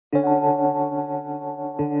Feels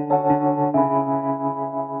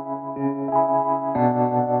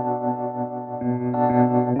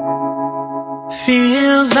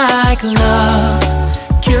like love,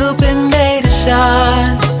 Cupid made a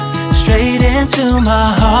shot straight into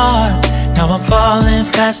my heart. Now I'm falling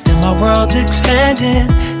fast and my world's expanding.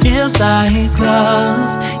 Feels like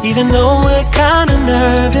love, even though we're kinda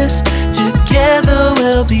nervous. Together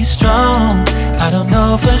we'll be strong. I don't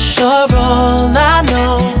know for sure, all I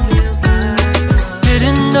know.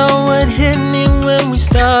 Didn't know what hit me when we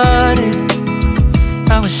started.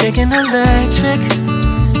 I was shaking electric,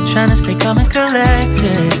 trying to stay calm and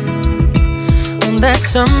collected. On that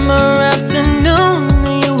summer afternoon,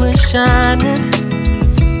 you were shining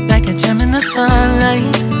like a gem in the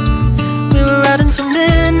sunlight. We were out until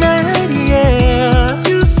midnight, yeah.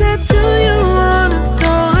 You said, do you wanna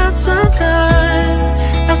go out sometime?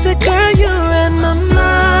 I said, girl, you read my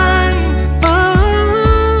mind.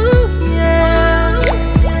 Oh, yeah.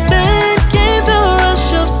 Then came the rush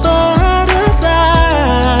of butterflies,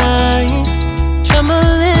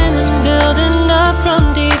 trembling and building up from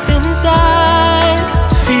deep inside.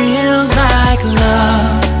 Feels like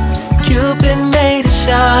love, Cupid made a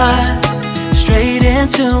shot straight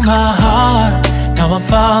into my heart. Now I'm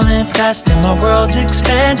falling fast and my world's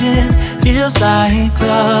expanding. Feels like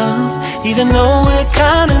love, even though we're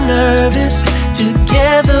kinda nervous.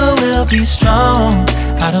 Together we'll be strong.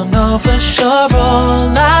 I don't know for sure,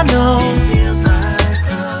 all I know.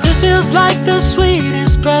 This feels like the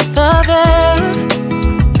sweetest breath of air.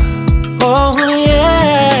 Oh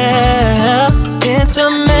yeah, it's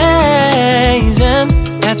amazing.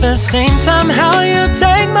 At the same time, how you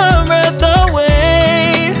take my breath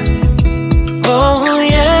away. Oh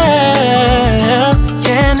yeah,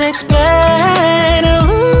 can't explain.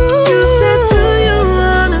 Ooh. You said, do you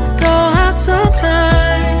wanna go out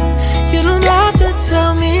sometime? You don't have to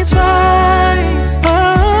tell me twice.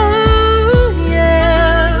 Oh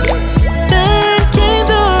yeah. Then came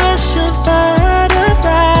the rush of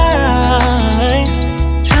butterflies,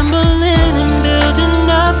 trembling and building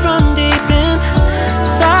up from deep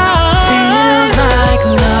inside. Feels like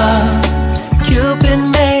love, Cupid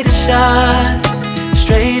made a shot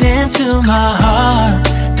straight into my heart.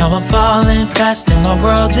 Now I'm falling fast and my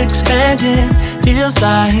world's expanding. Feels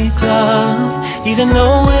like love, even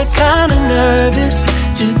though we're kinda nervous.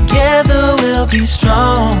 Together we'll be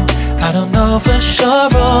strong. I don't know for sure,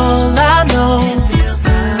 all I know.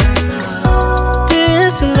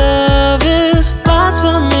 This love is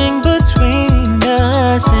blossoming between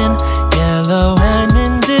us in yellow and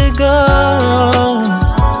indigo.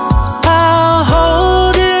 I'll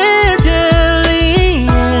hold it gently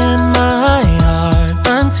in my heart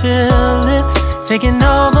until it's taking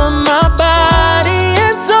over my body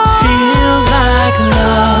and soul. Feels like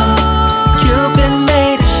love, Cupid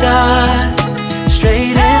made a shot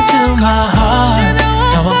straight into my heart.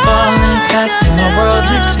 Now I'm falling fast and my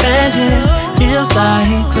world's expanding. Feels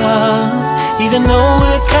like love, even though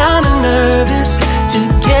we're kinda nervous.